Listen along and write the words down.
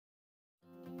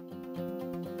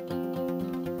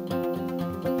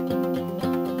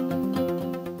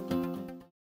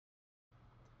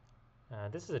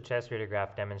This is a chest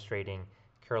radiograph demonstrating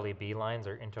Kerley B lines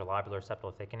or interlobular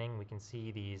septal thickening. We can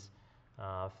see these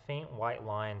faint white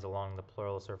lines along the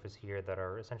pleural surface here that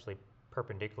are essentially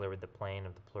perpendicular with the plane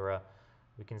of the pleura.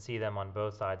 We can see them on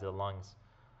both sides of the lungs.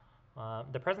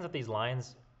 The presence of these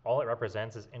lines, all it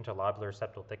represents is interlobular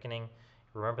septal thickening.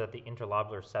 Remember that the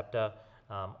interlobular septa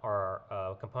are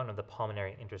a component of the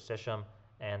pulmonary interstitium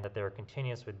and that they're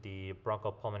continuous with the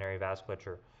bronchopulmonary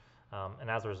vasculature. And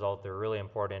as a result, they're really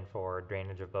important for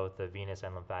drainage of both the venous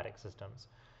and lymphatic systems.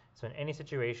 So in any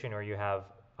situation where you have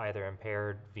either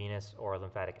impaired venous or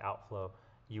lymphatic outflow,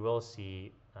 you will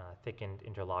see thickened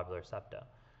interlobular septa.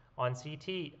 On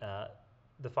CT,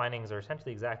 the findings are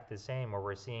essentially exactly the same, where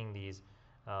we're seeing these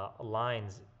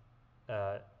lines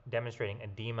demonstrating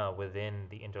edema within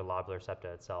the interlobular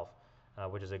septa itself,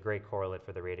 which is a great correlate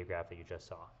for the radiograph that you just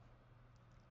saw.